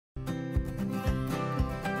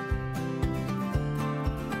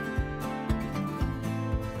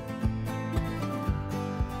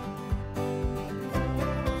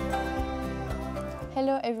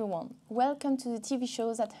Hello everyone, welcome to the TV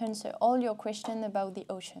shows that answer all your questions about the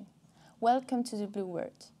ocean. Welcome to the Blue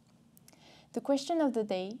World. The question of the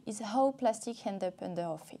day is how plastic ends up under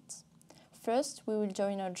our feet. First, we will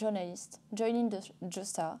join our journalist, joining the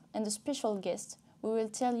JOSTA, and a special guest. We will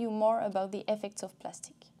tell you more about the effects of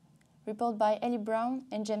plastic. Report by Ellie Brown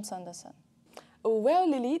and James Anderson.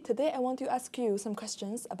 Well, Lily, today I want to ask you some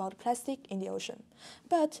questions about plastic in the ocean.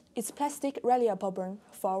 But is plastic really a problem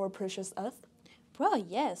for our precious Earth? Well,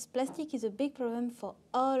 yes, plastic is a big problem for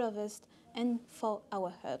all of us and for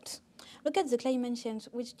our Earth. Look at the climate change,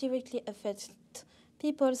 which directly affects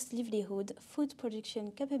people's livelihood, food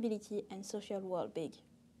production capability, and social well-being.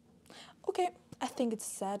 Okay, I think it's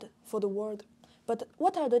sad for the world. But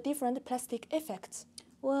what are the different plastic effects?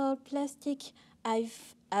 Well, plastic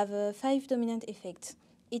have 5 dominant effects.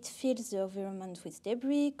 It fills the environment with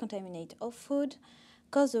debris, contaminate our food,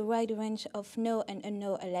 cause a wide range of known and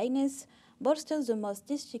unknown illnesses, bolsters the most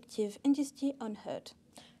destructive industry on Earth.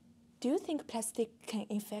 Do you think plastic can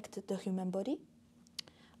infect the human body?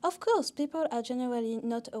 Of course, people are generally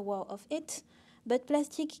not aware of it, but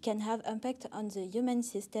plastic can have impact on the human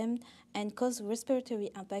system and cause respiratory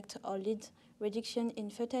impact or lead reduction in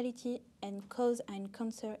fertility and cause and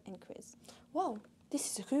cancer increase. Wow,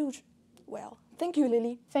 this is huge. Well, thank you,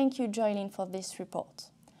 Lily. Thank you, Joylin, for this report.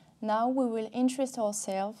 Now we will interest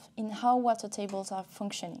ourselves in how water tables are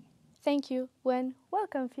functioning. Thank you, Gwen.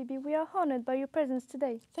 Welcome, Phoebe. We are honored by your presence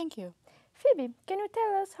today. Thank you. Phoebe, can you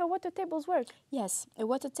tell us how water tables work? Yes, a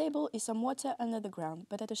water table is some water under the ground,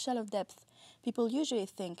 but at a shallow depth. People usually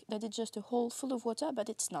think that it's just a hole full of water, but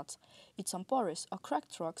it's not. It's some porous or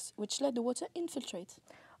cracked rocks which let the water infiltrate.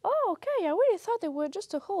 Oh, okay. I really thought they were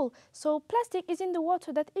just a hole. So plastic is in the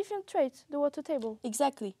water that infiltrates the water table.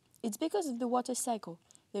 Exactly. It's because of the water cycle.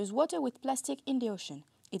 There's water with plastic in the ocean.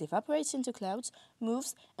 It evaporates into clouds,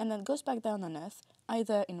 moves, and then goes back down on Earth,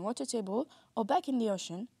 either in water table or back in the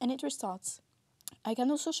ocean, and it restarts. I can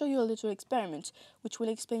also show you a little experiment which will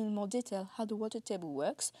explain in more detail how the water table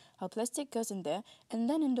works, how plastic goes in there, and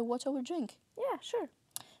then in the water we drink. Yeah, sure.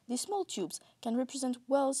 These small tubes can represent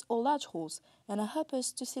wells or large holes and help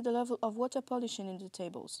us to see the level of water pollution in the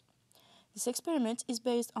tables. This experiment is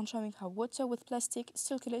based on showing how water with plastic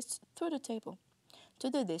circulates through the table. To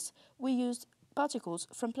do this, we used particles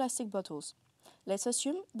from plastic bottles. Let's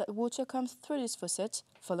assume that water comes through this faucet,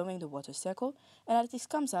 following the water circle, and that it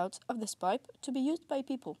comes out of this pipe to be used by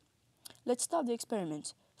people. Let's start the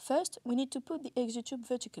experiment. First, we need to put the exit tube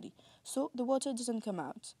vertically, so the water doesn't come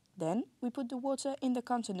out. Then, we put the water in the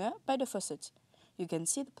container by the faucet. You can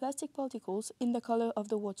see the plastic particles in the color of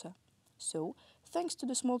the water. So, thanks to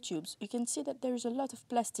the small tubes, you can see that there is a lot of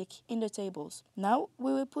plastic in the tables. Now,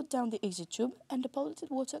 we will put down the exit tube and the polluted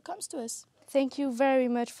water comes to us. Thank you very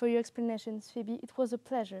much for your explanations, Phoebe. It was a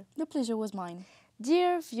pleasure. The pleasure was mine.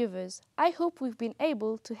 Dear viewers, I hope we've been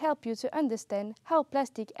able to help you to understand how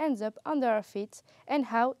plastic ends up under our feet and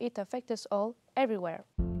how it affects us all everywhere.